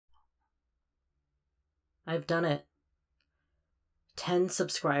I've done it. 10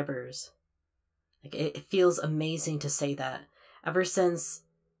 subscribers. Like, it feels amazing to say that. Ever since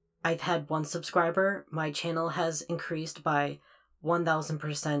I've had 1 subscriber, my channel has increased by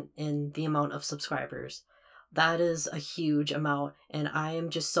 1000% in the amount of subscribers. That is a huge amount, and I am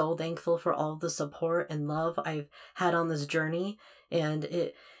just so thankful for all the support and love I've had on this journey, and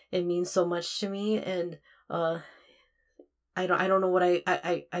it means so much to me. And I don't know what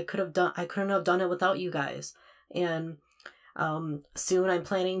I could have done. I couldn't have done it without you guys. And soon I'm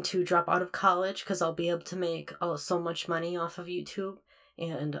planning to drop out of college because I'll be able to make so much money off of YouTube.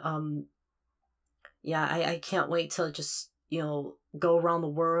 And yeah, I can't wait to just, go around the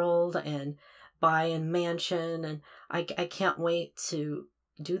world and buy a mansion, and I can't wait to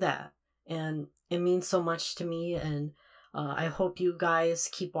do that. And it means so much to me, and I hope you guys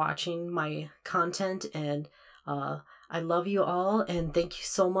keep watching my content, and I love you all, and thank you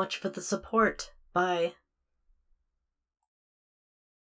so much for the support. Bye.